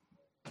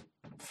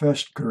1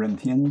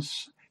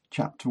 Corinthians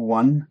chapter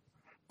 1,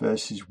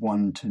 verses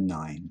 1 to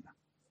 9.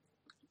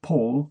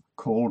 Paul,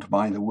 called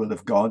by the will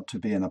of God to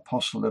be an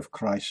apostle of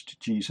Christ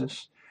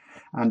Jesus,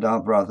 and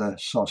our brother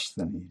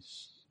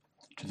Sosthenes,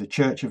 to the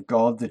church of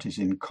God that is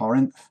in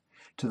Corinth,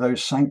 to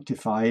those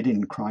sanctified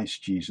in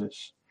Christ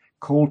Jesus,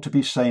 called to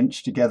be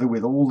saints together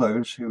with all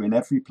those who in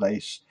every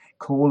place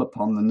call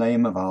upon the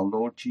name of our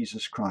Lord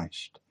Jesus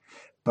Christ,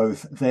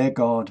 both their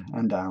God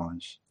and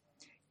ours.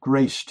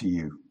 Grace to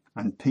you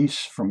and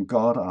peace from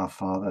God our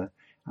Father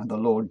and the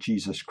Lord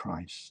Jesus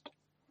Christ.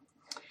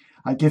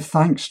 I give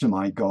thanks to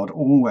my God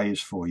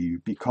always for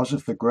you, because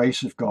of the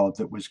grace of God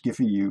that was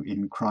given you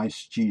in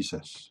Christ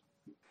Jesus.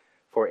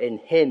 For in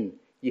him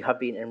you have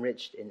been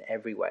enriched in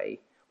every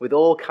way, with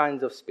all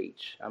kinds of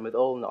speech and with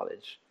all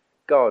knowledge,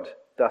 God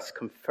thus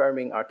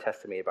confirming our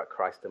testimony about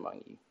Christ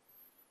among you.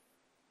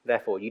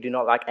 Therefore, you do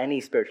not lack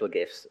any spiritual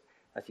gifts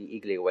as you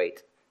eagerly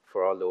await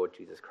for our Lord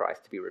Jesus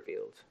Christ to be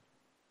revealed.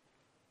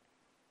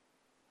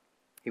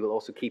 He will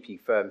also keep you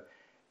firm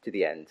to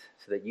the end,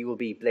 so that you will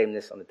be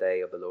blameless on the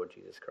day of the Lord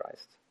Jesus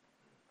Christ.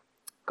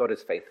 God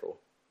is faithful,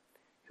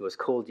 who has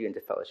called you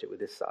into fellowship with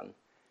his Son,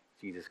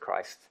 Jesus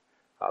Christ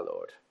our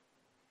Lord.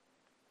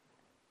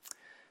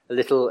 A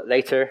little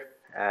later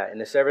in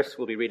the service,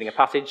 we'll be reading a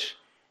passage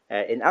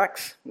in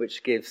Acts,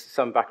 which gives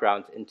some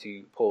background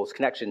into Paul's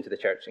connection to the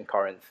church in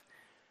Corinth.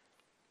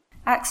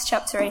 Acts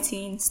chapter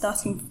 18,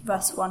 starting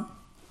verse 1.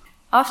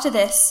 After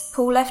this,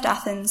 Paul left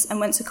Athens and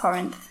went to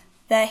Corinth.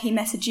 There he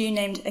met a Jew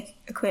named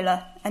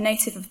Aquila, a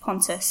native of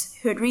Pontus,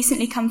 who had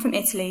recently come from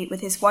Italy with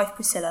his wife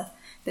Priscilla,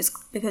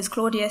 because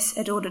Claudius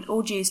had ordered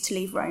all Jews to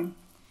leave Rome.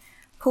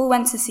 Paul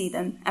went to see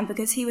them, and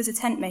because he was a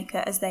tent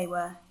maker as they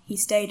were, he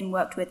stayed and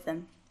worked with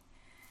them.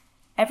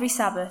 Every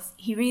Sabbath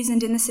he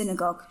reasoned in the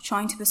synagogue,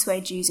 trying to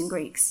persuade Jews and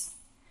Greeks.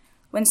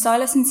 When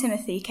Silas and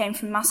Timothy came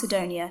from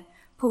Macedonia,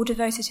 Paul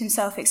devoted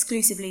himself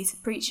exclusively to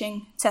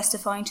preaching,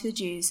 testifying to the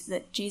Jews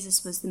that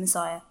Jesus was the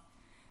Messiah.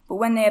 But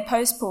when they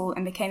opposed Paul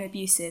and became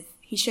abusive,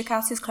 he shook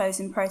out his clothes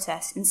in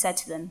protest and said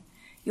to them,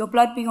 "Your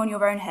blood be on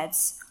your own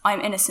heads. I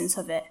am innocent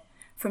of it.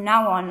 From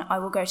now on I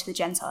will go to the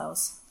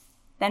Gentiles."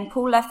 Then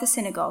Paul left the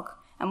synagogue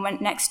and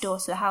went next door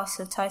to the house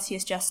of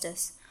Titius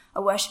Justus,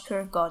 a worshipper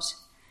of God.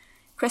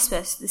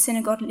 Crispus, the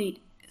synagogue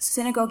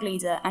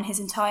leader, and his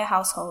entire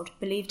household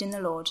believed in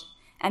the Lord,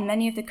 and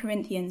many of the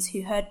Corinthians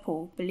who heard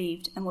Paul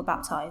believed and were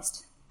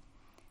baptized.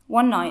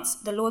 One night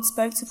the Lord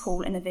spoke to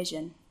Paul in a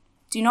vision.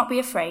 "Do not be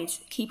afraid,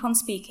 keep on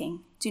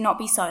speaking, do not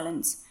be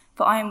silent,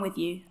 for I am with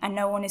you, and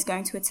no one is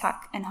going to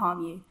attack and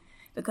harm you,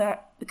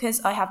 because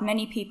I have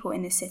many people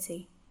in this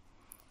city."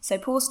 So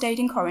Paul stayed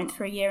in Corinth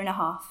for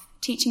 1.5 years,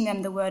 teaching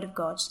them the word of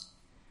God.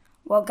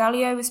 While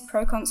Gallio was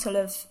proconsul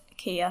of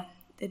Achaia,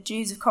 the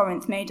Jews of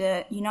Corinth made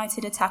a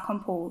united attack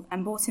on Paul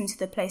and brought him to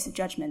the place of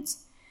judgment.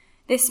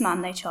 "This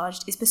man," they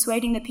charged, "is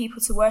persuading the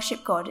people to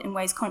worship God in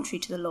ways contrary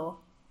to the law."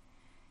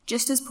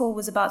 Just as Paul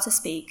was about to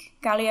speak,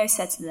 Gallio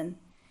said to them,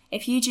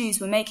 "If you Jews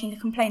were making a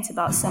complaint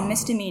about some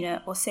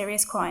misdemeanor or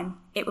serious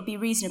crime, it would be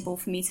reasonable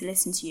for me to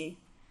listen to you.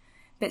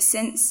 But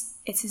since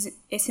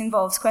it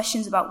involves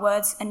questions about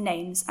words and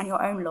names and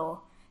your own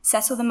law,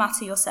 settle the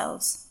matter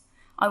yourselves.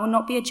 I will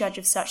not be a judge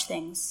of such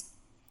things."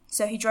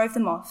 So he drove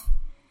them off.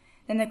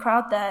 Then the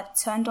crowd there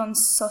turned on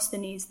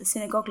Sosthenes, the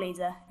synagogue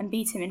leader, and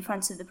beat him in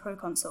front of the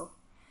proconsul.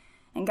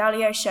 And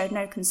Gallio showed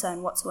no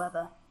concern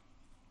whatsoever.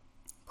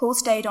 Paul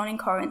stayed on in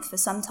Corinth for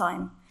some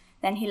time.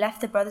 Then he left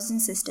the brothers and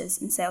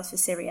sisters and sailed for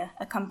Syria,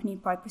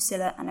 accompanied by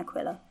Priscilla and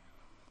Aquila.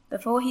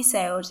 Before he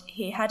sailed,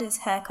 he had his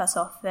hair cut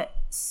off at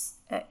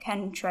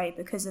Cenchreae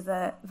because of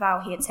a vow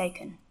he had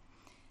taken.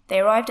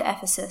 They arrived at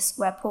Ephesus,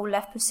 where Paul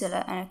left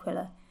Priscilla and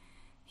Aquila.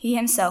 He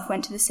himself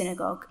went to the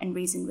synagogue and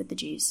reasoned with the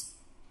Jews.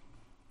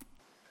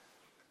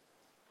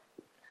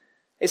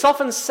 It's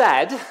often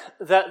said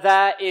that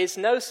there is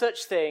no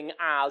such thing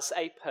as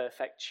a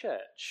perfect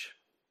church.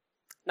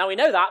 Now we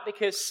know that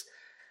because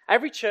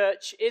every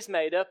church is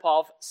made up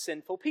of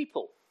sinful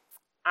people,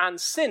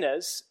 and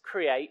sinners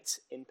create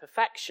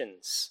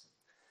imperfections.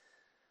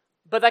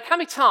 But there can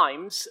be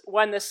times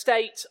when the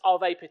state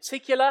of a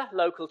particular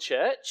local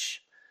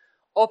church,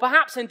 or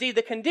perhaps indeed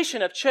the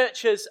condition of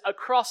churches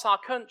across our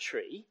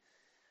country,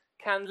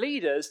 can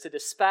lead us to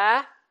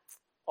despair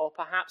or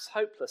perhaps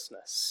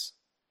hopelessness.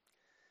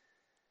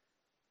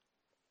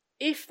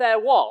 If there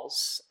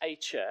was a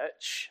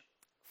church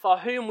for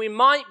whom we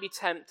might be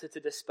tempted to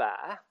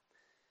despair,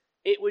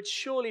 it would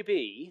surely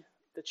be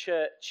the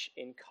church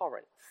in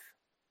Corinth.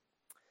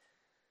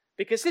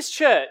 Because this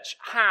church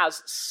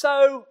has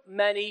so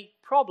many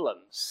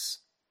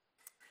problems.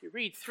 If you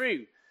read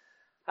through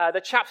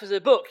the chapters of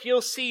the book,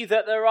 you'll see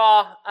that there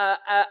are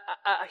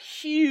a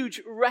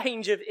huge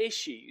range of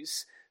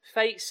issues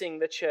facing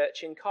the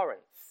church in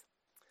Corinth.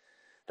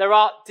 There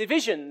are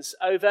divisions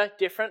over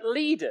different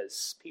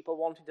leaders, people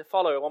wanting to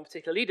follow one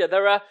particular leader.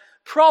 There are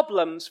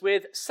problems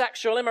with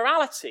sexual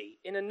immorality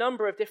in a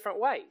number of different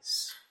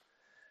ways.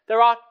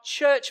 There are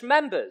church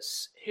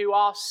members who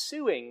are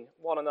suing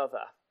one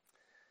another.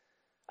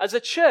 As a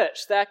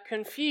church, they're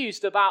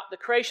confused about the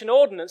creation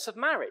ordinance of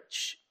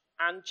marriage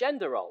and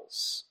gender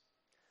roles.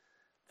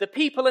 The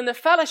people in the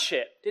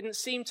fellowship didn't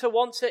seem to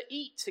want to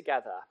eat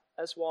together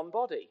as one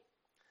body.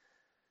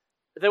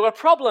 There were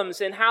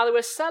problems in how they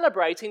were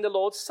celebrating the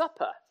Lord's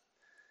Supper.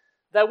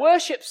 Their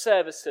worship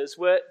services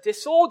were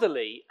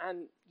disorderly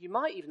and, you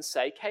might even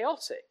say,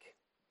 chaotic.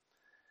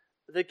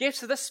 The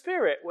gifts of the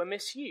Spirit were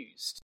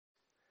misused.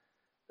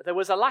 There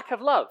was a lack of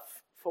love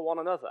for one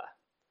another.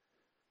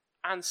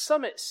 And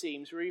some, it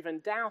seems, were even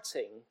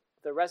doubting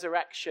the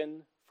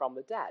resurrection from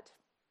the dead.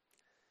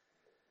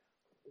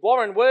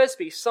 Warren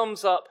Wiersbe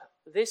sums up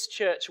this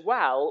church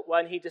well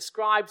when he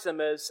describes them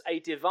as a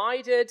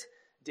divided,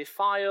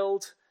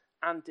 defiled,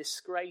 and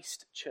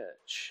disgraced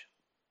church.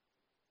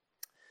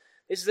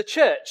 This is a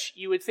church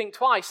you would think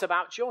twice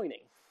about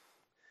joining.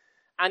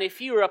 And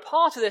if you were a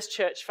part of this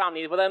church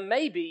family, well, then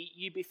maybe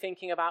you'd be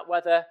thinking about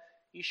whether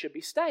you should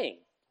be staying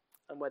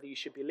and whether you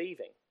should be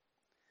leaving.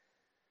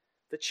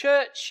 The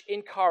church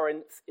in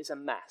Corinth is a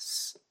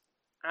mess,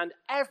 and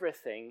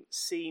everything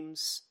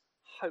seems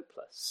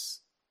hopeless.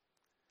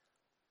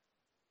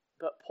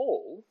 But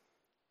Paul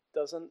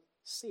doesn't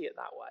see it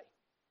that way.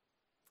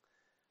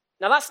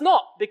 Now, that's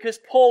not because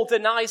Paul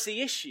denies the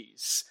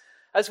issues.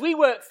 As we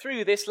work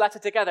through this letter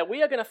together,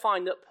 we are going to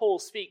find that Paul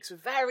speaks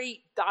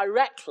very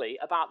directly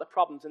about the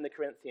problems in the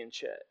Corinthian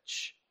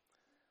church.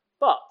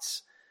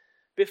 But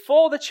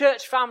before the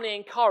church family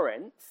in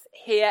Corinth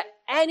hear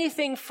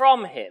anything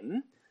from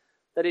him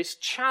that is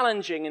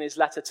challenging in his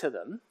letter to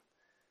them,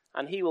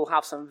 and he will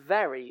have some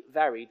very,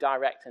 very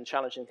direct and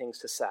challenging things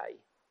to say,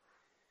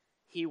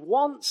 he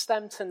wants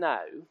them to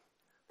know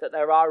that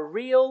there are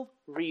real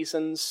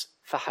reasons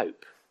for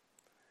hope.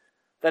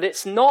 That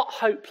it's not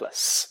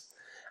hopeless.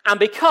 And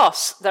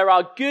because there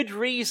are good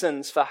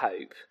reasons for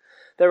hope,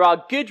 there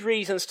are good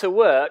reasons to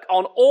work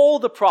on all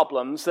the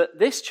problems that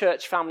this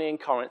church family in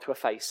Corinth were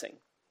facing.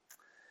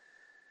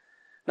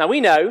 Now we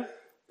know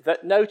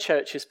that no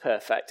church is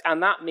perfect,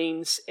 and that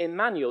means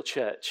Emmanuel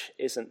Church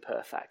isn't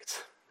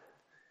perfect.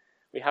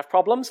 We have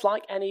problems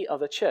like any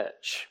other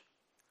church.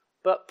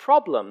 But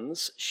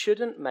problems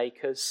shouldn't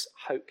make us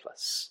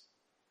hopeless.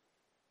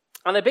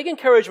 And a big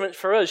encouragement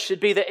for us should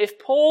be that if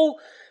Paul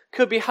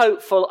could be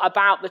hopeful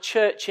about the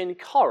church in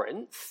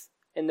Corinth,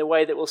 in the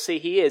way that we'll see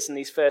he is in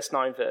these first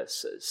 9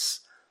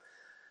 verses,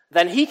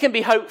 then he can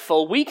be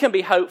hopeful, we can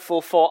be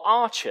hopeful for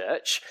our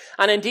church,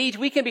 and indeed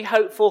we can be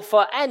hopeful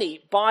for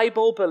any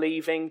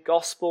Bible-believing,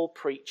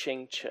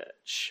 gospel-preaching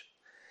church.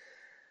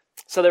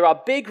 So there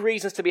are big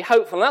reasons to be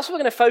hopeful, and that's what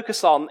we're going to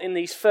focus on in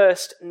these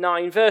first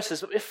 9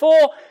 verses. But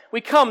before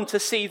we come to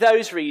see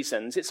those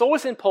reasons, it's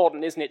always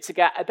important, isn't it, to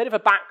get a bit of a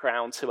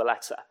background to a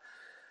letter.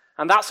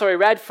 And that's what we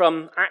read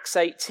from Acts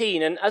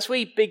 18. And as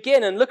we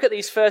begin and look at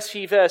these first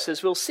few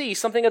verses, we'll see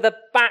something of the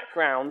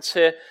background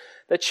to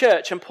the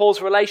church and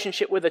Paul's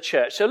relationship with the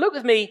church. So look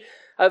with me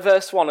at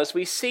verse 1 as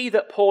we see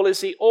that Paul is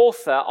the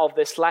author of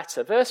this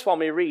letter. Verse 1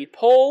 we read,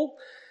 Paul,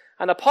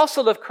 an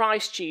apostle of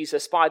Christ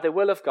Jesus by the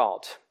will of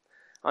God,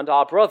 and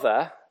our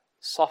brother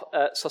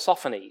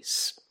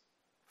Sosthenes.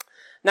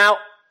 Now,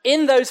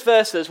 in those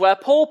verses where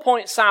Paul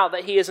points out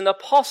that he is an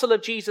apostle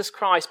of Jesus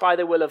Christ by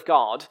the will of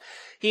God,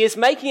 he is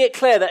making it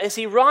clear that as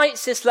he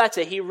writes this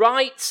letter, he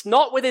writes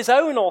not with his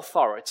own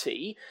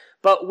authority,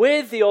 but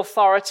with the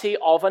authority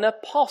of an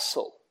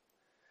apostle.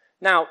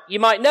 Now, you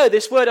might know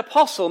this word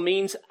apostle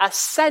means a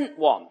sent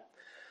one.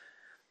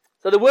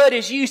 So the word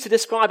is used to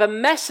describe a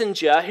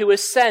messenger who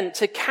is sent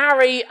to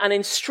carry an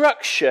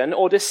instruction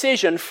or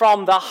decision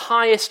from the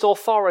highest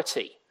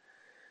authority.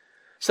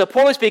 So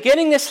Paul is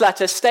beginning this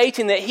letter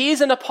stating that he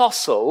is an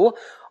apostle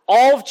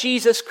of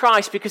Jesus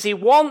Christ because he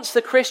wants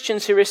the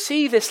Christians who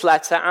receive this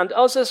letter and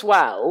us as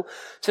well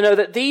to know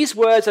that these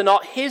words are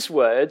not his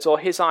words or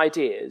his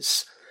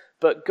ideas,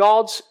 but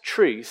God's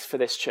truth for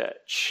this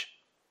church.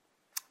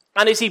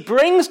 And as he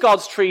brings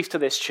God's truth to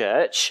this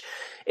church,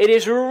 it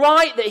is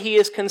right that he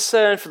is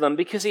concerned for them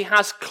because he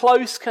has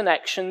close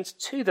connections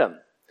to them.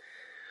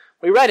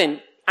 We read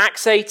in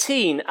Acts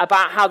 18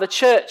 about how the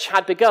church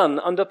had begun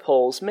under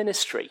Paul's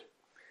ministry.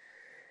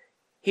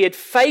 He had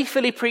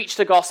faithfully preached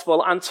the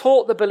gospel and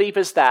taught the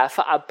believers there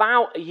for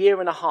about 1.5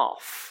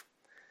 years.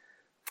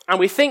 And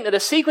we think that a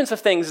sequence of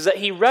things is that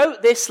he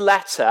wrote this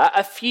letter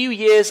a few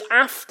years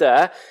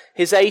after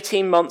his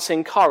 18 months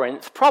in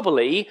Corinth,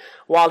 probably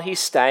while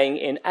he's staying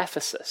in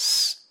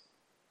Ephesus.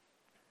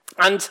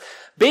 And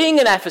being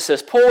in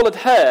Ephesus, Paul had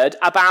heard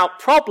about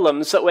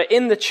problems that were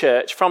in the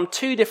church from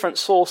 2 different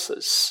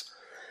sources.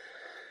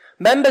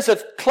 Members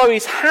of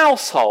Chloe's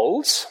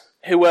household,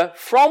 who were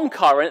from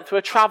Corinth,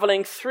 were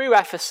traveling through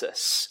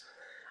Ephesus,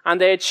 and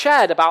they had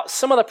shared about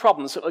some of the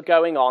problems that were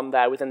going on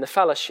there within the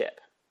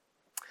fellowship.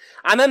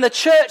 And then the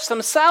church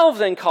themselves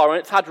in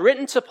Corinth had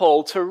written to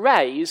Paul to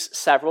raise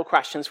several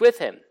questions with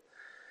him.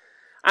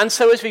 And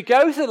so as we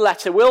go through the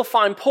letter, we'll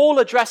find Paul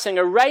addressing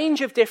a range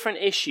of different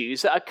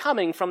issues that are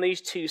coming from these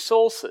 2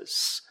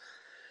 sources.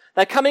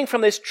 They're coming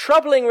from this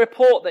troubling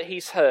report that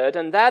he's heard,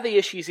 and they're the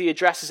issues he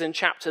addresses in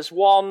chapters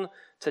 1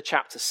 to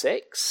chapter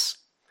 6.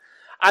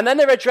 And then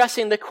they're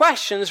addressing the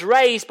questions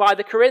raised by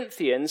the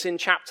Corinthians in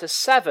chapters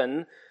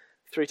 7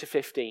 through to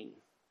 15.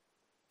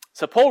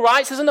 So Paul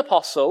writes as an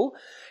apostle.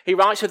 He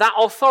writes with that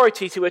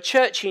authority to a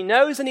church he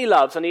knows and he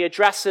loves, and he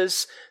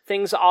addresses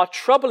things that are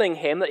troubling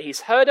him that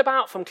he's heard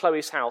about from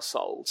Chloe's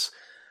household,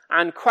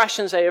 and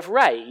questions they have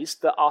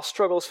raised that are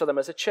struggles for them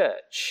as a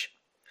church.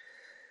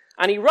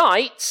 And he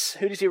writes,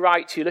 who does he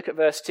write to? Look at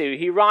verse 2.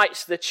 He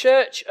writes, the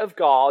church of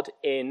God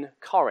in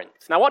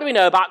Corinth. Now, what do we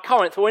know about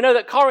Corinth? Well, we know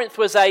that Corinth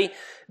was a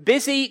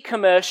busy,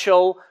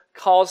 commercial,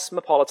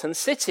 cosmopolitan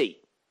city.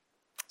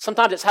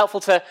 Sometimes it's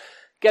helpful to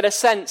get a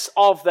sense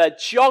of the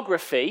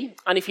geography.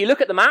 And if you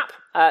look at the map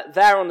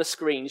there on the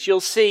screens, you'll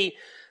see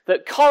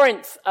that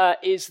Corinth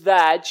is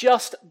there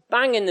just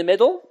bang in the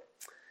middle.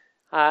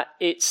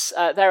 It's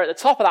there at the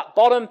top of that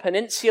bottom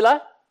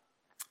peninsula.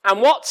 And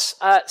what's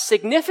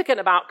significant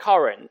about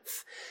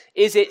Corinth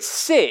is it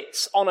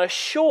sits on a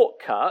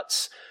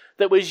shortcut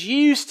that was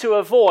used to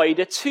avoid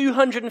a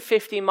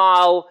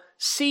 250-mile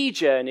sea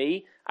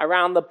journey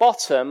around the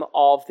bottom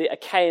of the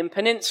Achaean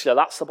Peninsula.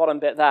 That's the bottom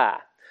bit there.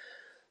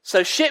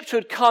 So ships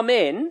would come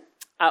in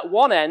at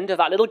one end of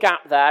that little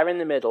gap there in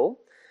the middle,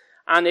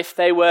 and if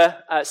they were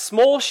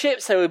small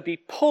ships, they would be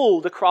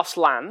pulled across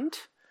land,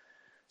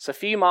 so a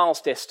few miles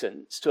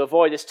distance, to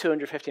avoid this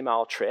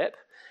 250-mile trip.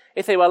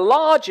 If they were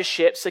larger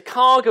ships, the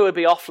cargo would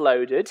be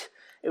offloaded,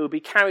 it would be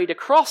carried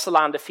across the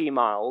land a few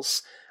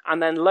miles,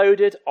 and then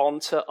loaded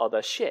onto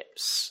other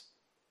ships.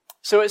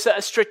 So it's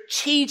a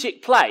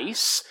strategic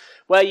place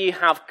where you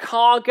have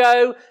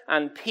cargo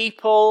and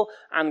people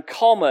and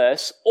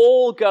commerce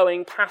all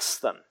going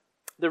past them.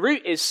 The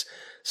route is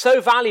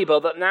so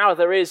valuable that now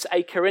there is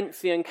a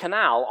Corinthian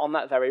canal on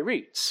that very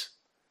route.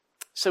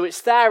 So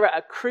it's there at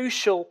a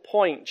crucial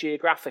point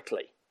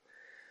geographically.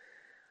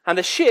 And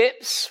the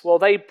ships, well,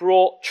 they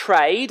brought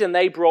trade and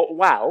they brought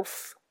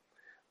wealth,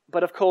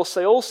 but of course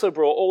they also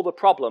brought all the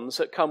problems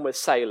that come with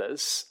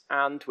sailors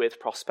and with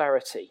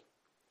prosperity.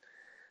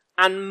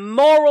 And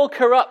moral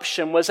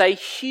corruption was a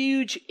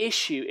huge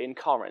issue in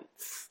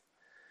Corinth.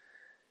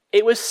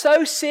 It was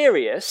so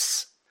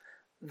serious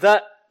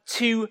that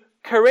to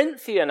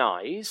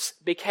Corinthianize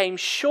became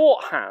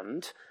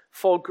shorthand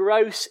for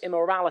gross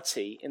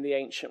immorality in the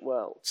ancient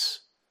world.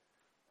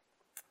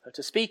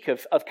 To speak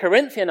of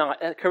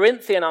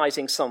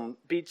Corinthianizing some,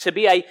 to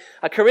be a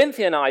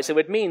Corinthianizer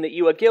would mean that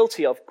you are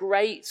guilty of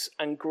great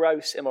and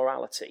gross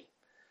immorality.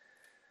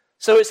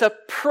 So it's a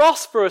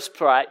prosperous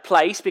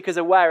place because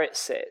of where it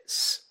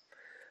sits,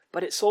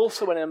 but it's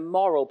also an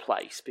immoral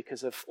place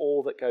because of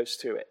all that goes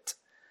through it.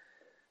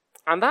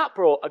 And that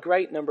brought a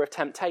great number of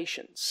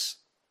temptations.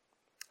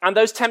 And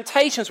those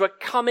temptations were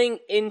coming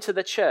into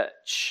the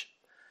church.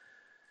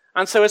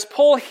 And so as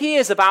Paul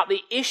hears about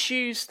the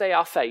issues they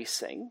are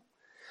facing,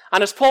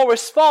 and as Paul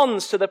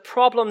responds to the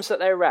problems that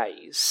they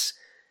raise,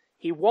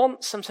 he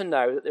wants them to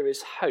know that there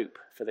is hope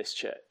for this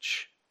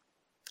church.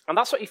 And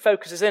that's what he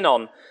focuses in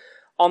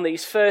on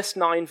these first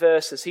 9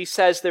 verses. He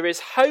says there is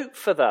hope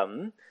for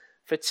them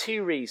for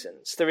 2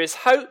 reasons. There is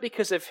hope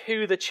because of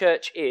who the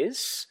church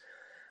is,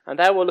 and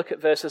there we'll look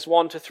at verses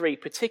 1 to 3,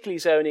 particularly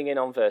zoning in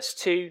on verse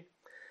 2.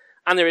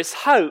 And there is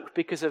hope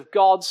because of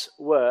God's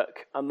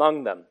work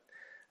among them.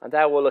 And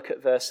there we'll look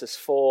at verses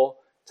 4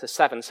 to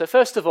 7. So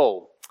first of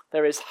all,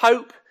 there is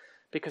hope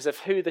because of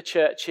who the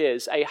church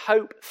is, a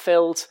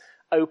hope-filled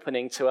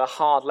opening to a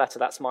hard letter.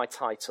 That's my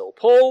title.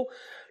 Paul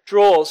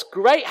draws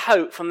great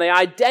hope from the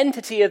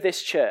identity of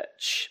this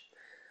church.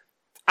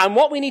 And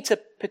what we need to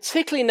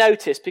particularly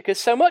notice, because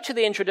so much of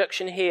the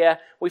introduction here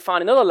we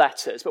find in other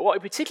letters, but what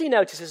we particularly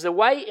notice is the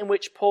way in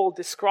which Paul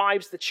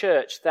describes the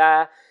church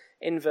there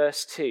in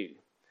verse 2.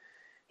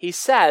 He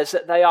says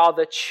that they are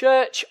the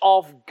church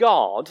of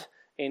God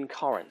in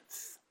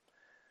Corinth.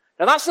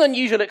 Now that's an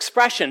unusual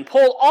expression.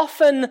 Paul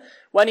often,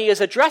 when he is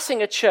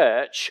addressing a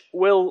church,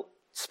 will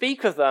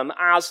speak of them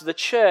as the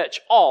church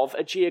of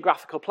a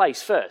geographical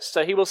place first.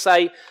 So he will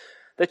say,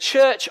 the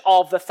church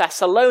of the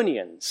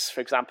Thessalonians, for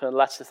example, in the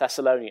letter to the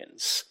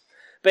Thessalonians.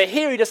 But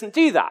here he doesn't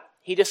do that.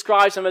 He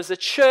describes them as the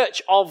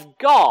church of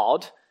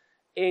God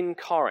in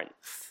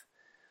Corinth.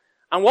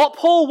 And what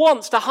Paul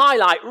wants to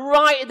highlight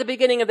right at the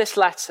beginning of this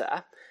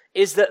letter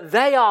is that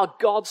they are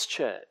God's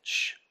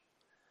church.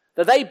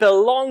 That they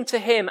belong to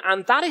him,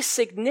 and that is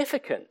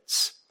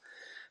significant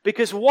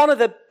because one of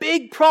the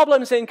big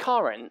problems in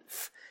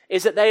Corinth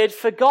is that they had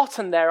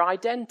forgotten their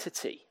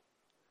identity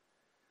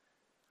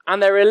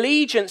and their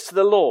allegiance to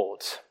the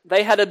Lord.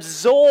 They had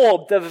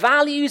absorbed the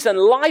values and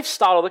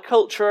lifestyle of the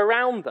culture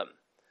around them.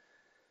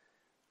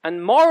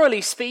 And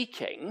morally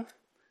speaking,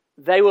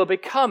 they were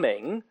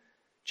becoming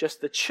just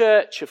the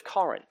church of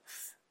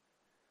Corinth.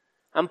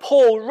 And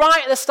Paul,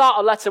 right at the start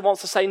of the letter,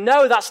 wants to say,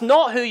 no, that's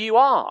not who you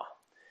are.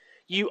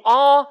 You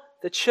are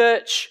the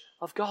church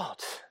of God.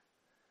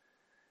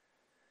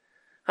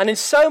 And in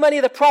so many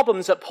of the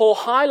problems that Paul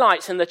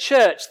highlights in the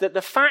church, that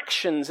the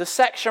factions, the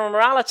sexual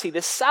immorality,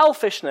 the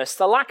selfishness,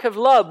 the lack of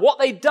love, what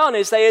they've done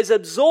is they have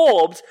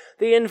absorbed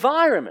the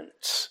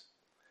environment.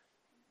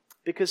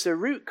 Because the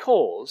root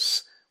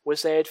cause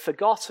was they had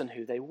forgotten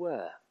who they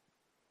were.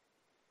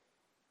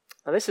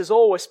 Now this has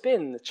always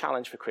been the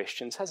challenge for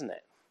Christians, hasn't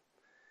it?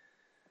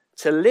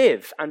 To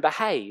live and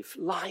behave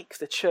like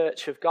the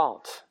church of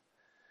God.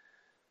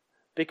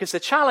 Because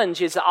the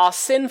challenge is that our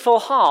sinful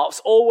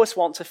hearts always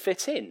want to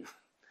fit in.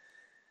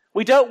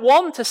 We don't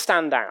want to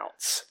stand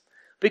out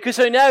because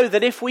we know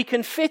that if we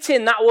can fit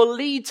in, that will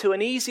lead to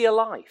an easier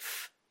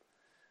life.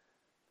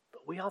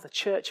 But we are the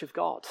church of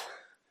God.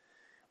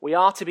 We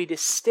are to be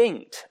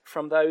distinct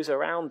from those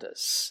around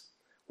us.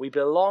 We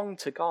belong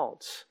to God.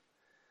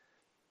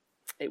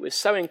 It was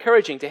so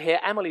encouraging to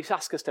hear Emily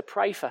ask us to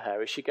pray for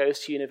her as she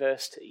goes to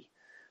university,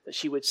 that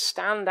she would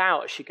stand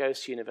out as she goes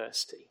to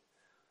university.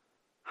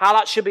 How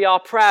that should be our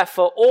prayer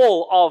for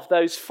all of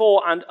those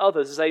 4 and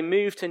others as they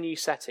move to new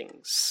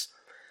settings,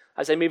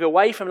 as they move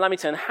away from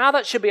Leamington. How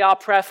that should be our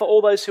prayer for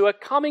all those who are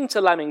coming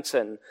to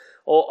Leamington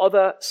or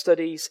other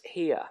studies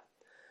here,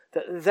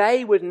 that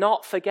they would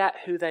not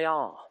forget who they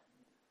are.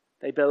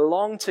 They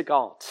belong to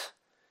God.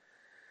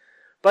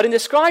 But in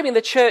describing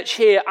the church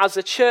here as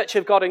the church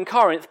of God in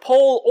Corinth,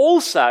 Paul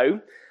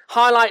also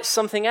highlights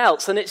something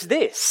else, and it's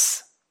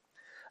this,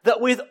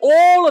 that with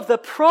all of the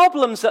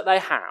problems that they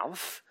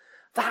have,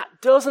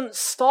 that doesn't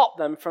stop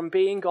them from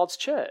being God's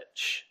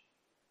church.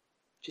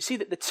 Do you see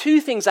that the two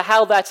things are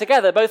held there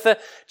together? Both the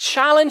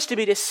challenge to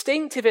be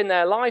distinctive in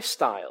their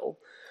lifestyle,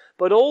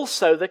 but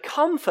also the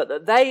comfort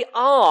that they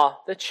are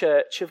the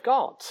church of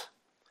God.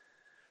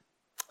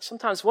 I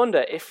sometimes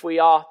wonder if we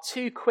are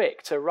too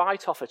quick to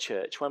write off a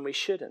church when we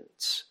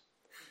shouldn't.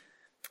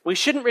 We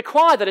shouldn't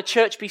require that a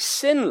church be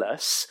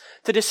sinless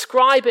to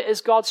describe it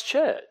as God's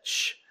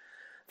church.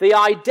 The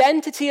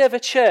identity of a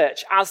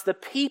church as the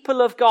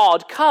people of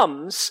God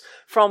comes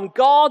from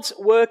God's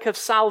work of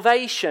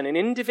salvation in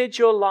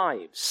individual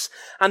lives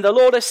and the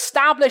Lord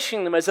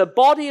establishing them as a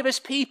body of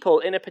his people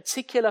in a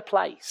particular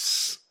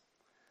place.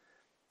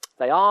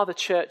 They are the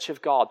church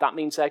of God. That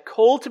means they're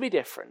called to be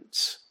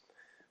different,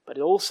 but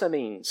it also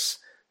means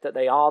that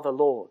they are the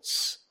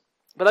Lord's.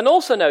 But then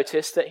also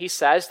notice that he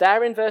says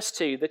there in verse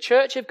 2, the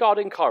church of God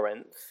in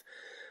Corinth,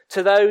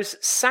 to those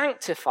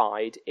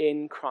sanctified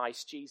in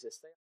Christ Jesus.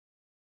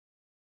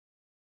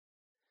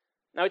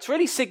 Now, it's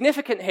really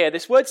significant here.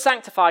 This word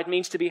sanctified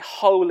means to be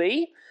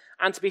holy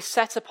and to be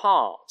set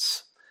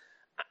apart.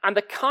 And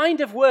the kind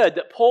of word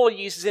that Paul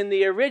uses in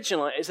the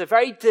original is a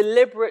very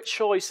deliberate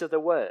choice of the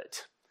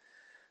word.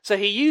 So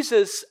he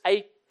uses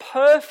a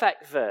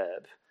perfect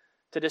verb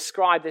to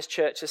describe this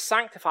church as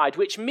sanctified,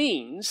 which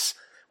means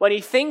when he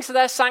thinks of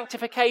their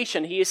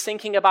sanctification, he is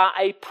thinking about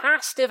a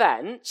past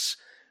event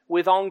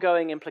with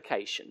ongoing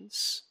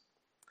implications.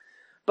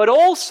 But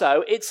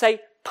also, it's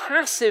a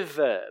passive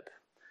verb,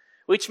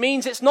 which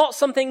means it's not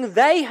something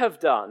they have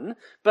done,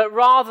 but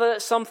rather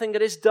something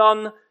that is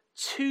done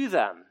to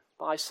them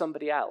by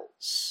somebody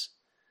else.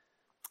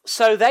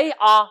 So they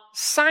are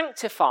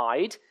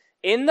sanctified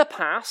in the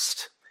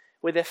past,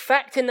 with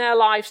effect in their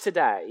lives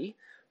today,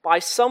 by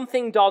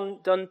something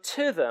done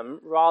to them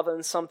rather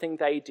than something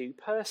they do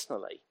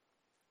personally.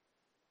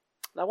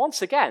 Now,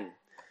 once again,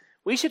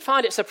 we should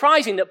find it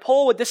surprising that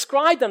Paul would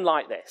describe them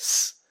like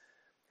this.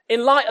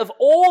 In light of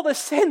all the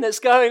sin that's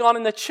going on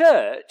in the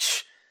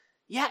church,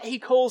 yet he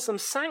calls them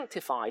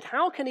sanctified.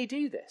 How can he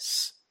do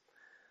this?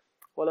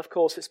 Well, of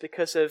course, it's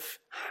because of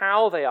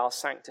how they are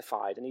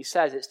sanctified. And he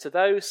says it's to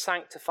those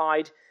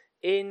sanctified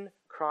in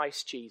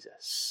Christ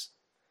Jesus.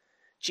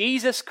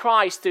 Jesus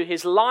Christ, through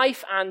his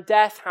life and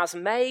death, has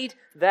made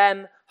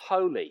them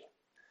holy.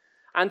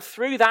 And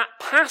through that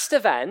past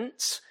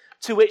event,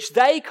 to which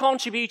they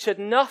contributed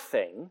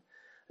nothing,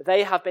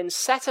 they have been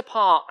set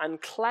apart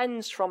and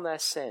cleansed from their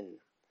sin.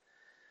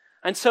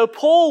 And so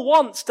Paul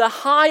wants to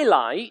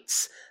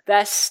highlight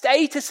their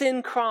status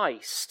in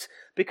Christ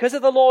because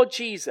of the Lord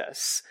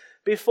Jesus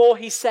before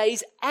he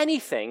says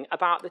anything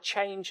about the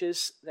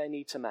changes they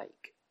need to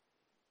make.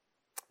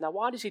 Now,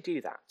 why does he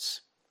do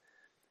that?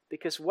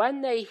 Because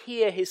when they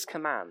hear his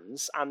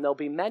commands, and there'll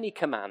be many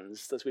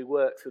commands as we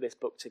work through this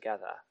book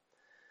together,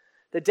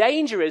 the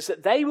danger is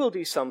that they will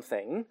do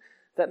something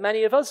that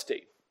many of us do,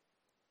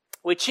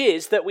 which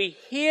is that we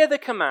hear the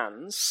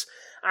commands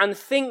and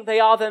think they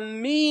are the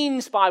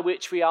means by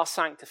which we are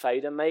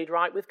sanctified and made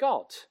right with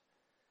God.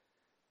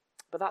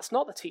 But that's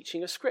not the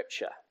teaching of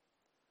Scripture.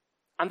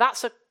 And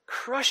that's a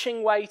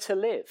crushing way to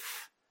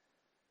live.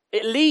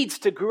 It leads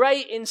to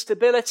great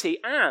instability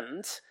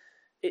and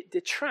it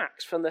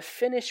detracts from the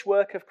finished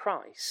work of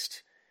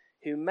Christ,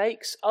 who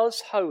makes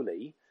us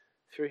holy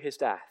through his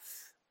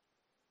death.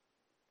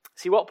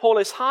 See, what Paul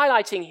is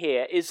highlighting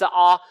here is that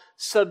our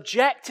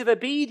subjective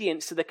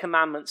obedience to the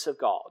commandments of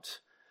God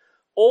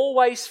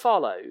always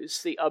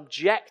follows the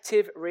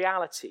objective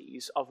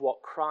realities of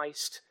what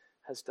Christ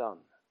has done.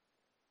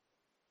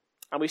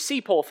 And we see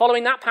Paul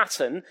following that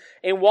pattern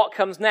in what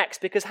comes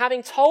next, because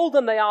having told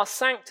them they are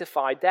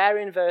sanctified there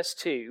in verse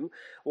 2,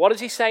 what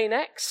does he say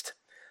next?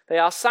 They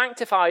are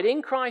sanctified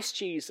in Christ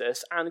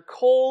Jesus and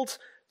called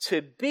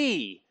to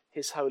be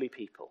his holy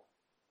people.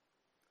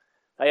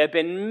 They have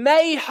been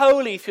made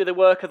holy through the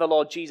work of the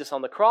Lord Jesus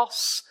on the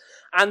cross,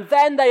 and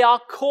then they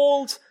are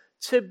called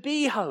to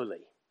be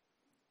holy.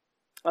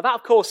 Now that,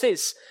 of course,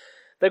 is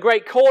the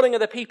great calling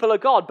of the people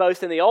of God,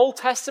 both in the Old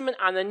Testament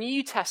and the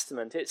New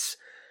Testament. It's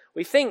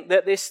We think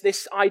that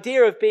this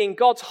idea of being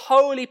God's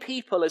holy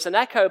people is an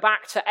echo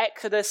back to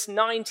Exodus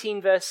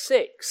 19 verse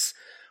 6,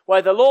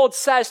 where the Lord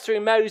says through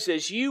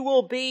Moses, "You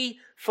will be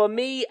for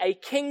me a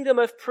kingdom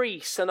of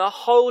priests and a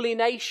holy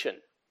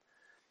nation."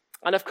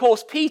 And of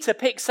course, Peter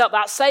picks up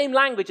that same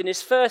language in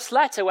his first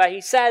letter where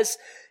he says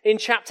in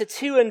chapter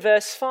 2 and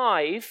verse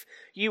 5,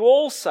 "You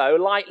also,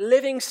 like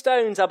living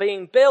stones, are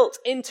being built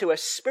into a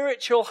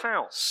spiritual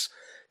house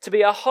to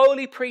be a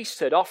holy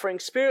priesthood, offering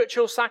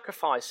spiritual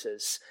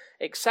sacrifices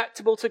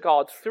acceptable to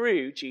God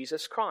through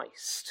Jesus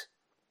Christ."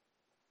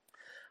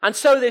 And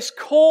so this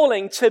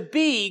calling to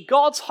be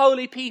God's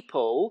holy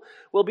people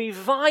will be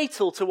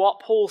vital to what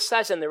Paul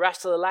says in the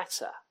rest of the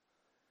letter.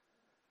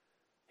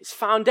 It's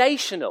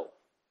foundational.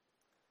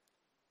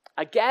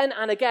 Again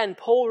and again,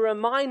 Paul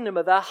reminds them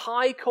of their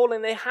high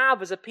calling they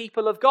have as a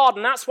people of God.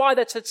 And that's why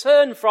they're to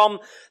turn from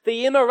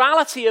the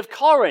immorality of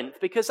Corinth,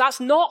 because that's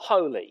not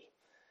holy.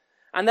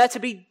 And they're to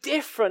be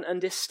different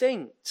and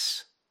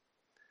distinct.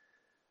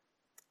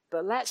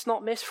 But let's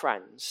not miss,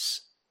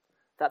 friends,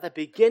 that the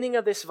beginning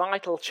of this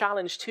vital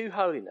challenge to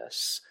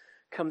holiness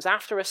comes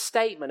after a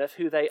statement of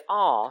who they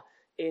are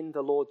in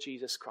the Lord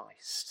Jesus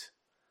Christ.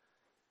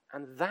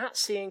 And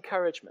that's the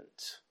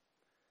encouragement.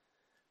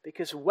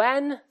 Because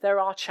when there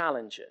are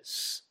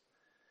challenges,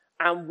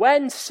 and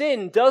when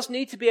sin does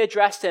need to be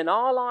addressed in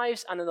our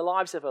lives and in the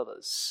lives of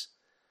others,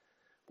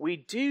 we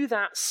do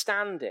that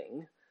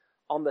standing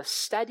on the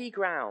steady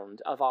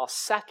ground of our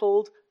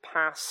settled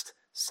past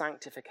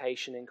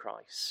sanctification in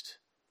Christ.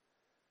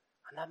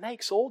 And that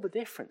makes all the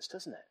difference,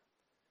 doesn't it?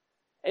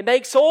 It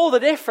makes all the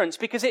difference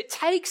because it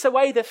takes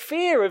away the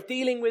fear of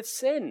dealing with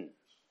sin.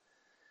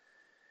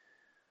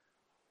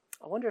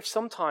 I wonder if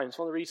sometimes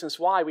one of the reasons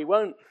why we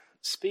won't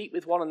speak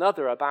with one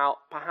another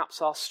about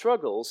perhaps our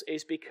struggles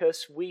is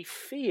because we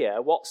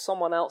fear what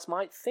someone else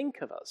might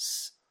think of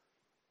us.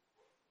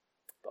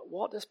 But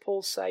what does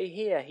Paul say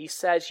here? He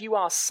says, you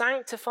are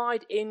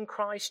sanctified in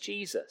Christ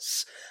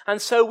Jesus.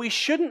 And so we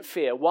shouldn't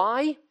fear.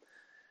 Why?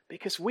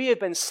 Because we have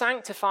been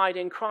sanctified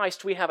in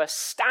Christ. We have a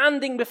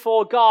standing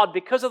before God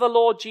because of the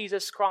Lord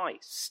Jesus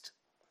Christ.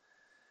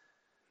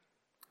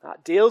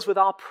 That deals with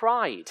our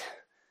pride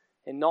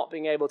in not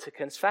being able to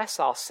confess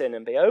our sin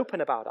and be open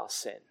about our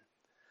sin.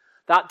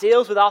 That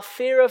deals with our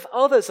fear of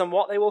others and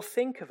what they will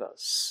think of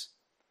us.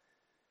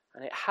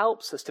 And it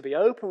helps us to be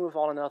open with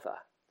one another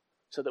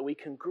so that we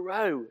can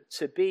grow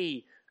to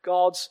be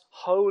God's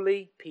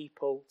holy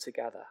people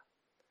together.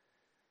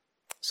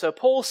 So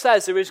Paul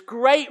says there is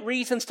great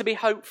reasons to be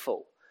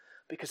hopeful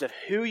because of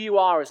who you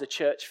are as a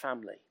church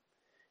family.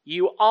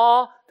 You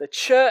are the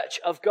church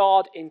of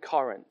God in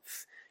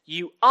Corinth.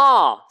 You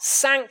are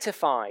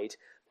sanctified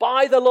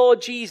by the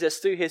Lord Jesus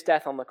through his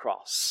death on the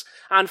cross.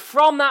 And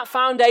from that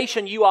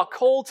foundation, you are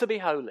called to be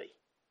holy.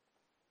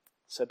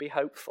 So be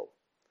hopeful.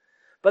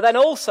 But then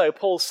also,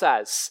 Paul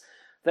says,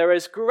 there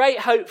is great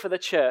hope for the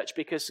church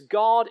because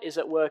God is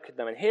at work in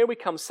them. And here we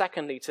come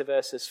secondly to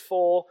verses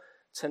 4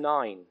 to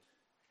 9.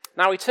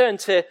 Now we turn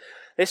to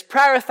this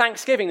prayer of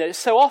thanksgiving that is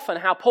so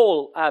often how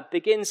Paul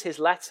begins his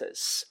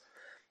letters.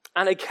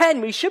 And again,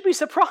 we should be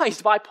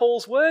surprised by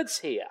Paul's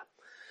words here.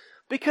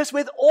 Because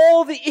with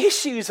all the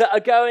issues that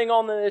are going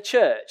on in the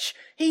church,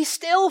 he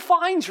still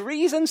finds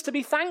reasons to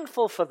be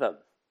thankful for them.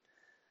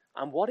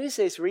 And what is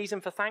his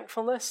reason for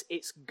thankfulness?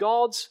 It's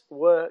God's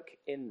work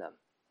in them.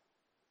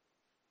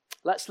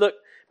 Let's look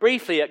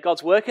briefly at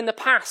God's work in the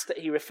past that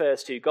he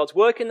refers to, God's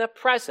work in the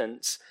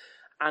present,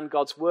 and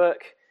God's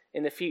work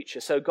in the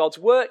future. So God's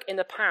work in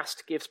the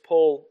past gives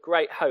Paul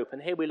great hope.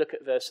 And here we look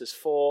at verses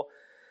 4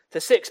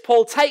 to 6.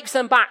 Paul takes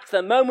them back to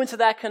the moment of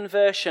their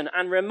conversion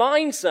and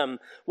reminds them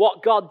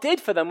what God did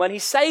for them when he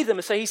saved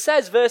them. So he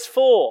says, verse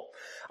 4,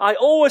 I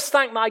always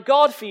thank my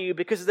God for you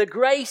because of the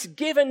grace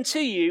given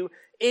to you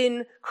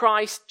in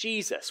Christ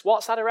Jesus.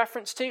 What's that a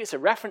reference to? It's a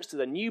reference to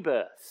the new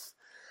birth,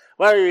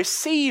 where we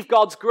receive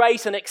God's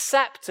grace and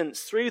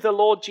acceptance through the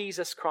Lord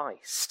Jesus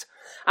Christ.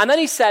 And then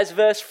he says,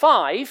 verse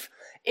 5,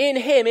 in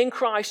him, in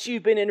Christ,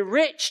 you've been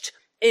enriched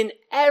in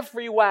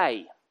every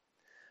way.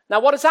 Now,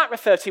 what does that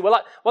refer to?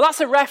 Well, that's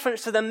a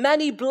reference to the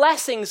many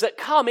blessings that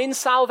come in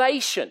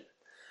salvation.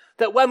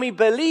 That when we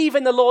believe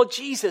in the Lord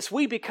Jesus,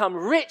 we become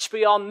rich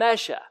beyond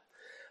measure.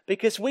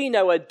 Because we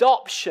know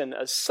adoption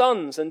as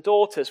sons and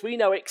daughters. We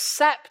know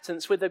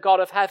acceptance with the God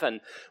of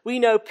heaven. We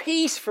know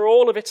peace for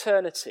all of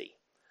eternity.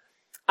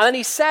 And then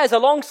he says,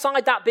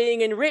 alongside that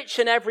being enriched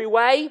in every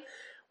way,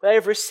 they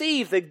have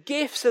received the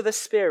gifts of the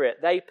Spirit.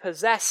 They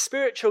possess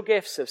spiritual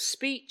gifts of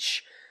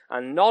speech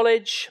and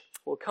knowledge.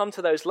 We'll come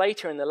to those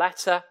later in the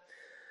letter.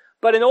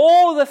 But in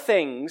all the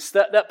things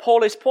that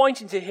Paul is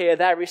pointing to here,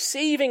 they're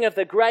receiving of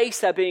the grace,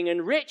 they're being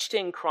enriched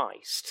in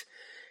Christ.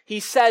 He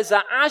says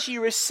that as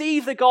you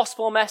receive the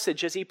gospel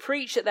message, as he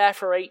preached it there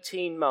for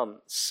 18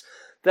 months,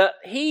 that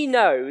he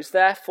knows,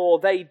 therefore,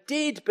 they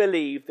did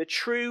believe the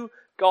true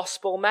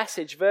gospel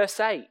message. Verse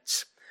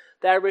 8.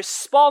 Their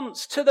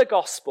response to the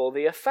gospel,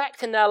 the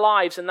effect in their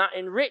lives and that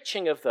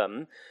enriching of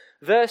them.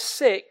 Verse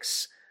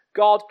 6,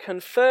 God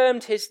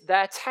confirmed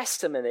their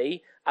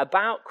testimony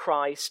about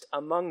Christ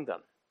among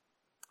them.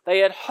 They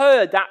had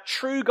heard that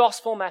true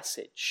gospel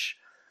message,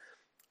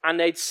 and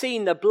they'd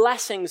seen the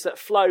blessings that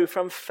flow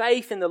from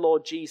faith in the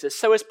Lord Jesus.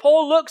 So as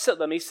Paul looks at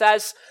them, he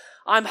says,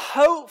 I'm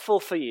hopeful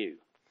for you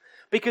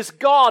because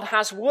God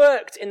has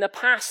worked in the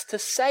past to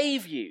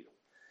save you.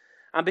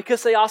 And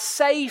because they are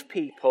saved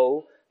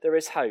people, there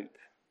is hope.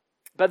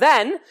 But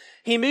then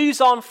he moves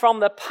on from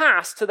the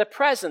past to the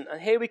present.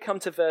 And here we come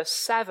to verse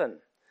 7,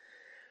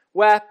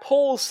 where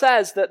Paul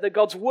says that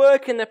God's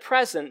work in the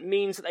present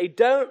means that they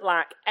don't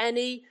lack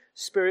any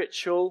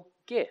spiritual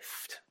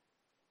gift.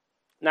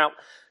 Now,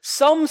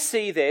 some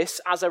see this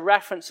as a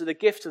reference to the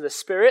gift of the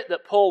Spirit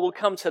that Paul will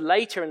come to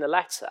later in the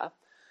letter.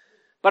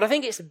 But I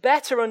think it's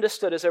better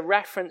understood as a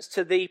reference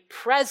to the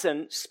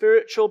present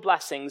spiritual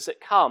blessings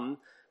that come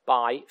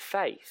by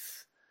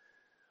faith.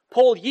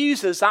 Paul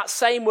uses that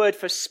same word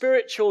for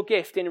spiritual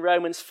gift in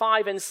Romans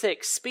 5 and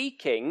 6,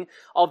 speaking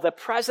of the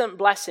present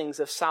blessings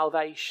of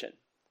salvation.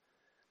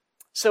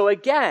 So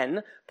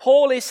again,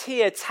 Paul is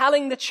here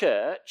telling the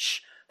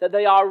church that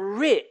they are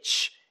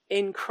rich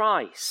in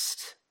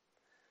Christ.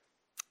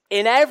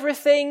 In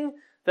everything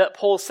that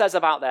Paul says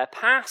about their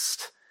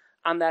past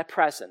and their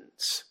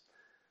present,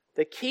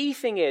 the key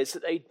thing is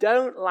that they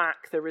don't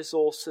lack the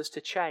resources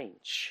to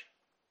change.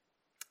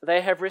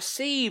 They have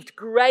received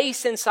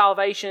grace in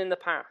salvation in the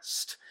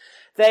past.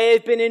 They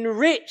have been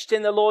enriched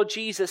in the Lord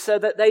Jesus so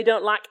that they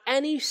don't lack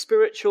any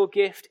spiritual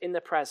gift in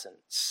the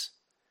present.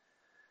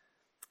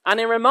 And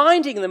in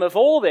reminding them of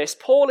all this,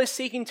 Paul is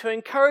seeking to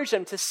encourage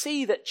them to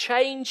see that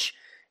change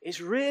is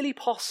really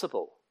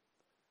possible.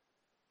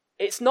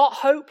 It's not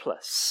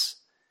hopeless.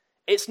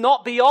 It's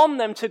not beyond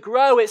them to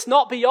grow. It's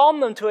not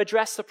beyond them to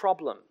address the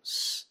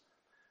problems.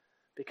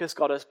 Because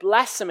God has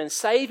blessed them in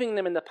saving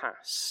them in the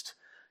past.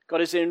 God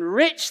has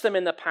enriched them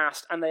in the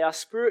past, and they are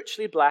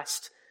spiritually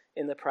blessed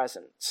in the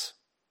present.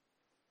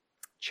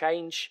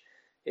 Change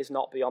is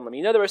not beyond them.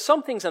 You know, there are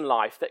some things in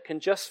life that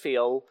can just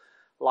feel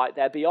like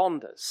they're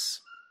beyond us.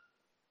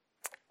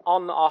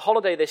 On our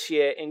holiday this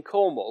year in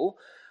Cornwall,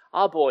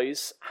 our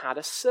boys had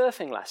a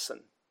surfing lesson.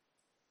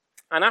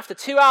 And after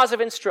 2 hours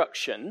of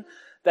instruction,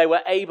 they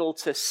were able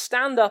to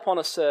stand up on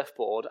a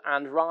surfboard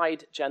and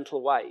ride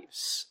gentle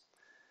waves.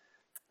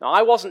 Now,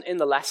 I wasn't in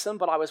the lesson,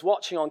 but I was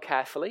watching on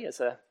carefully,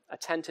 as an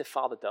attentive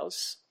father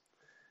does.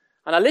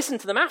 And I listened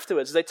to them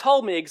afterwards. They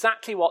told me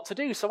exactly what to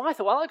do. So I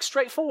thought, well, that looks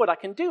straightforward. I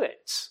can do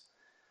it.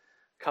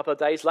 A couple of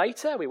days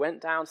later, we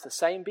went down to the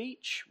same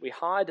beach. We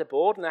hired a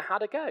board and I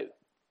had a go.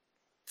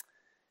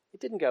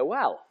 It didn't go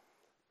well.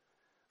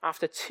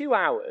 After 2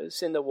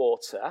 hours in the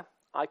water,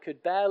 I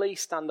could barely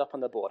stand up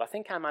on the board. I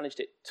think I managed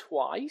it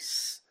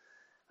twice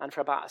and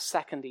for about a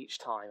second each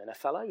time, and I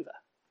fell over.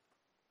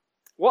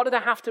 What did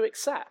I have to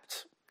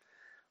accept?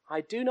 I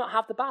do not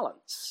have the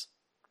balance.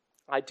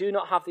 I do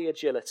not have the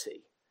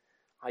agility.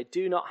 I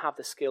do not have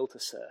the skill to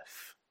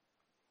surf.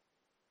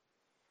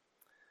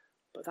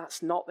 But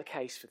that's not the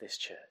case for this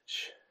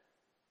church.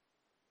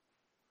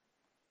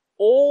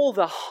 All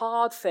the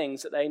hard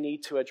things that they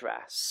need to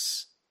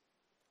address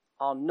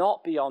are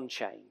not beyond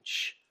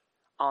change,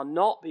 are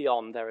not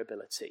beyond their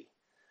ability,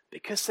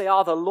 because they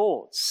are the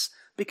Lord's,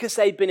 because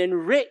they've been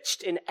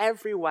enriched in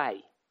every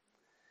way.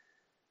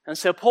 And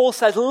so Paul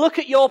says, look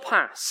at your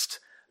past,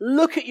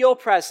 look at your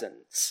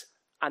present,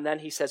 and then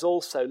he says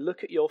also,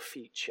 look at your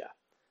future.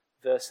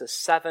 Verses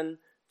 7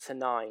 to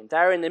 9.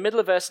 There in the middle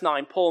of verse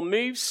 9, Paul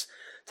moves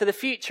to the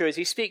future as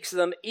he speaks to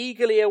them,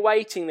 eagerly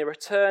awaiting the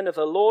return of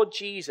the Lord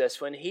Jesus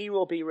when he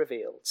will be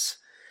revealed.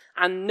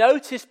 And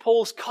notice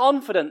Paul's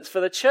confidence for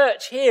the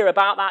church here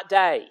about that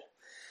day.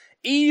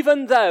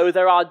 Even though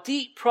there are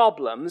deep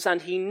problems,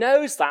 and he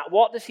knows that,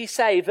 what does he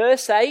say?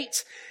 Verse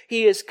 8,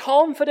 he is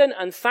confident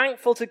and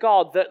thankful to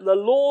God that the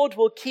Lord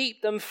will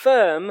keep them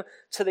firm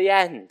to the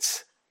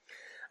end.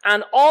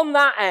 And on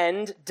that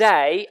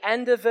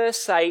end of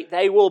verse 8,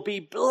 they will be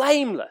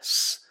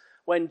blameless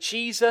when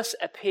Jesus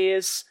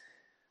appears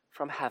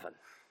from heaven.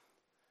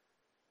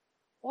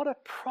 What a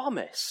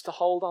promise to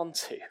hold on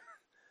to.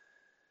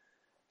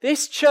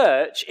 This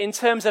church, in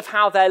terms of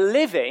how they're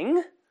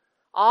living,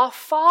 are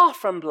far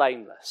from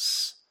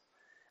blameless.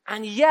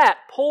 And yet,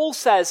 Paul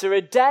says there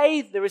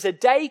is a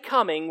day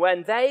coming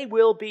when they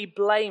will be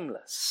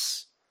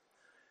blameless.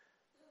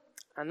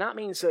 And that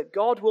means that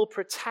God will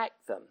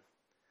protect them.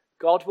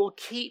 God will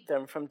keep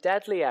them from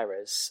deadly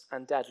errors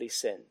and deadly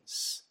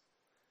sins.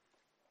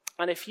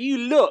 And if you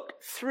look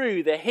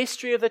through the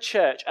history of the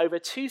church, over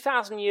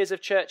 2,000 years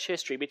of church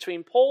history,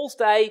 between Paul's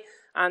day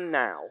and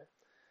now,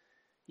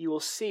 you will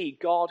see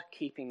God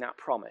keeping that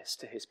promise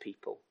to his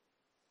people.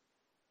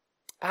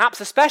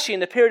 Perhaps especially in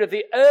the period of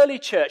the early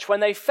church,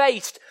 when they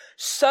faced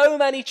so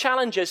many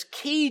challenges,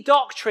 key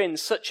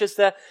doctrines such as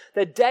the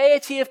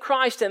deity of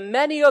Christ and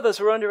many others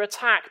were under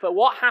attack. But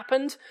what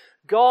happened?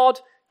 God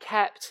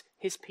kept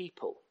his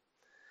people.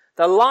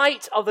 The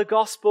light of the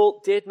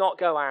gospel did not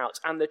go out,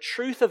 and the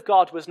truth of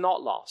God was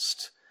not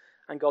lost,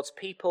 and God's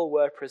people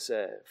were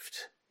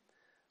preserved.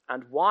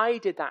 And why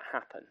did that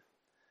happen?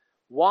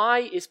 Why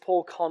is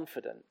Paul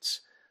confident?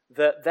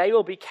 that they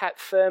will be kept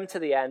firm to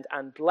the end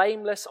and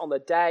blameless on the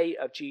day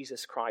of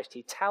Jesus Christ.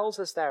 He tells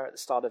us there at the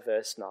start of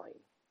verse 9,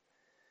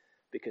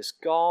 because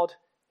God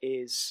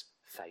is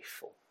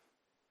faithful.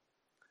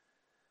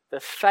 The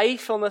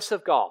faithfulness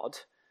of God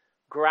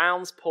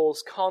grounds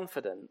Paul's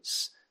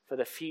confidence for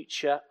the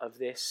future of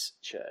this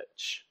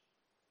church.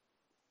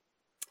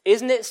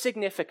 Isn't it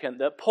significant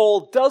that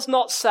Paul does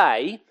not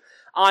say,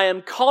 I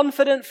am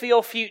confident for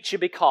your future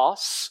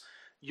because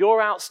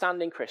you're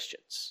outstanding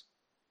Christians?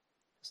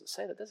 Doesn't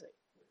say that, does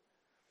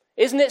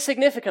he? Isn't it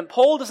significant?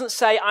 Paul doesn't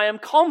say, I am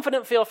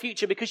confident for your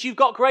future because you've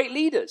got great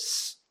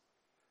leaders.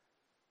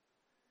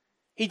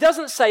 He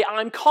doesn't say,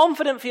 I'm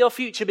confident for your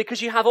future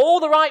because you have all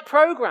the right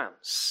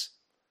programs.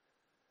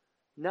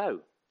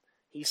 No.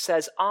 He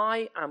says,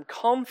 I am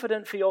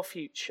confident for your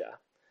future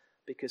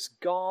because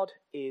God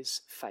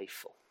is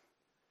faithful.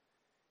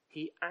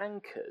 He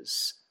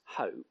anchors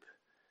hope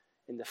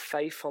in the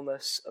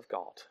faithfulness of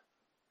God.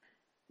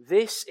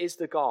 This is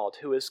the God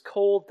who has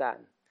called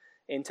them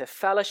into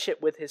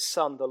fellowship with his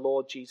Son, the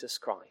Lord Jesus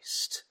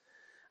Christ.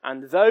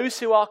 And those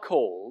who are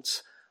called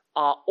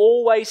are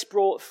always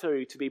brought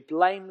through to be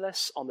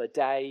blameless on the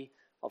day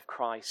of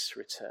Christ's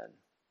return.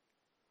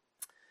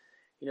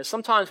 You know,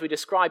 sometimes we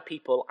describe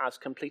people as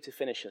completed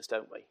finishers,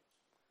 don't we?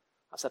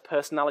 That's a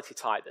personality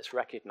type that's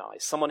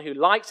recognized. Someone who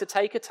likes to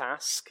take a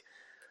task,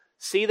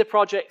 see the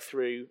project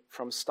through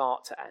from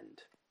start to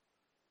end.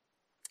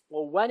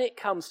 Well, when it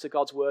comes to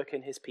God's work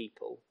in his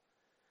people,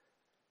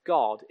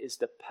 God is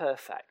the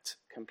perfect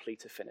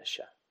completer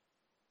finisher.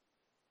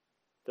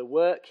 The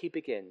work he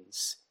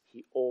begins,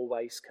 he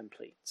always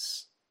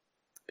completes,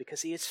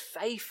 because he is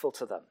faithful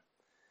to them.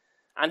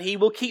 And he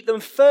will keep them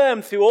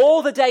firm through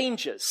all the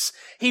dangers.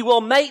 He will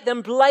make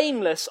them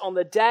blameless on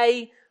the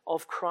day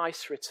of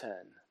Christ's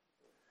return.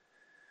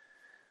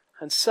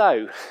 And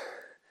so,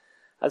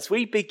 as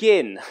we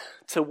begin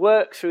to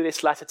work through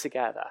this letter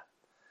together,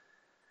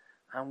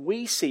 and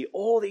we see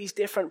all these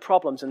different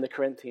problems in the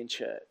Corinthian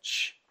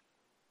church,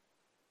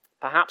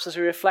 perhaps as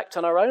we reflect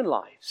on our own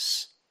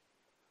lives,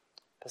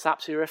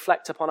 perhaps we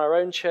reflect upon our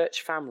own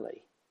church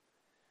family,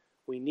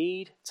 we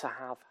need to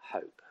have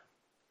hope.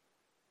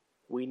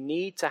 We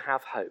need to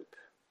have hope.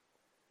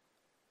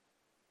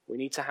 We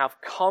need to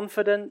have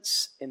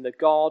confidence in the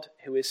God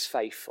who is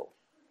faithful,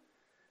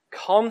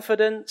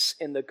 confidence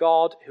in the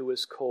God who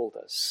has called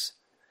us,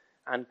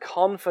 and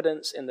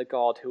confidence in the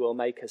God who will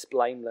make us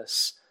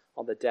blameless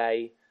on the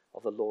day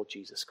of the Lord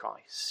Jesus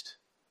Christ.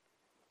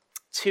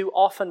 Too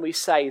often we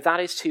say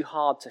that is too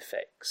hard to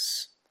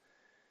fix.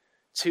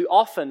 Too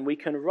often we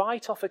can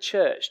write off a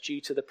church due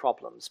to the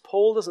problems.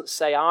 Paul doesn't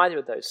say either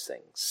of those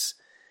things.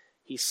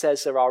 He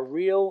says there are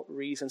real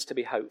reasons to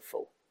be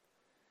hopeful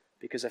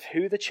because of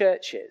who the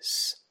church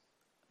is,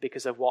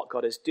 because of what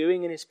God is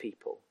doing in his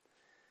people,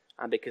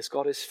 and because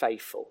God is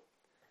faithful.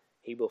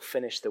 He will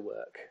finish the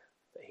work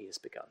that he has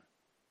begun.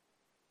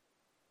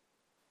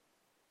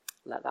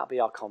 Let that be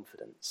our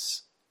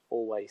confidence,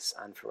 always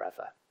and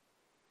forever,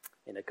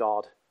 in a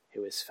God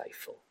who is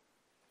faithful.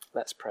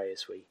 Let's pray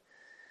as we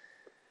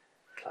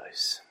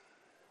close.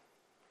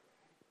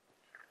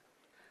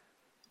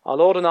 Our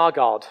Lord and our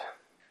God,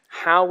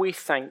 how we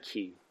thank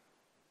you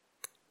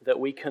that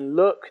we can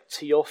look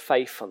to your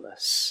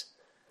faithfulness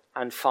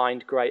and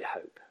find great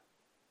hope.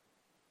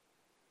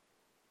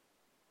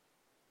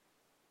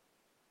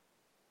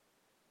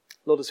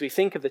 Lord, as we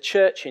think of the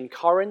church in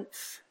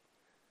Corinth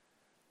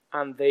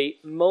and the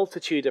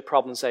multitude of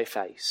problems they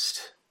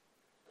faced,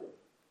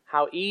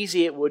 how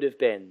easy it would have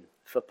been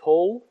for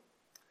Paul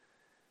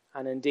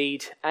and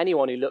indeed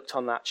anyone who looked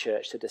on that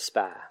church to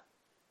despair.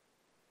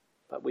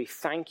 But we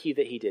thank you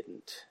that he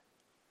didn't.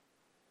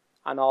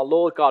 And our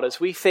Lord God, as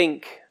we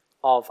think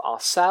of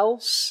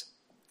ourselves,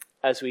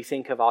 as we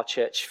think of our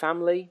church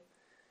family,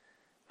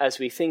 as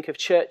we think of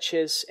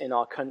churches in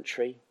our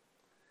country,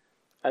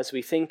 as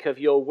we think of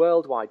your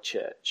worldwide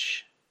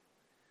church,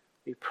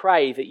 we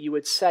pray that you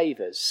would save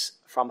us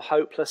from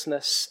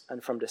hopelessness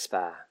and from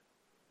despair.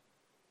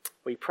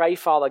 We pray,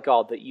 Father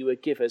God, that you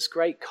would give us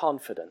great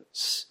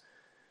confidence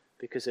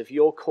because of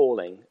your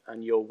calling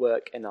and your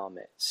work in our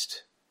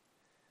midst.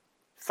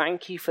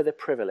 Thank you for the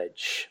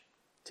privilege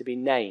to be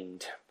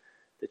named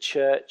the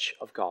Church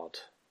of God.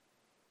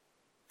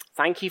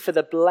 Thank you for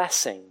the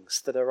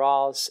blessings that are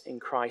ours in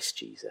Christ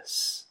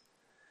Jesus.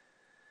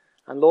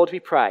 And Lord, we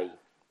pray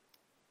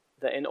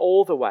that in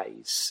all the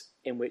ways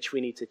in which we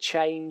need to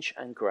change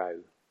and grow,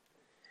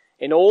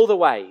 in all the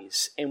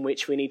ways in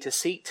which we need to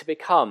seek to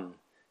become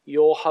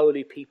your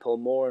holy people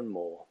more and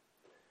more,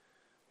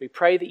 we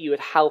pray that you would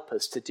help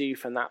us to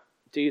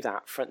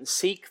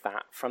seek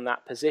that from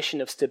that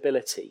position of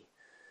stability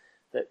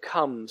that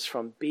comes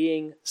from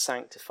being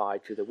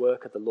sanctified through the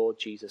work of the Lord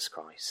Jesus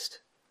Christ.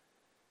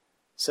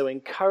 So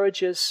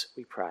encourage us,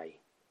 we pray.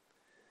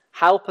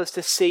 Help us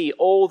to see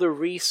all the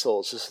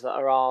resources that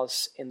are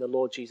ours in the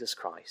Lord Jesus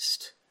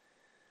Christ,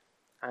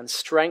 and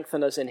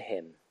strengthen us in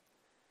him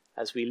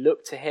as we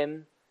look to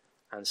him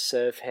and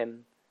serve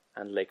him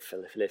and live for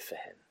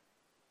him.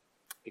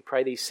 We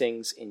pray these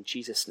things in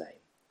Jesus' name.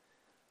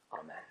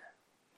 Amen.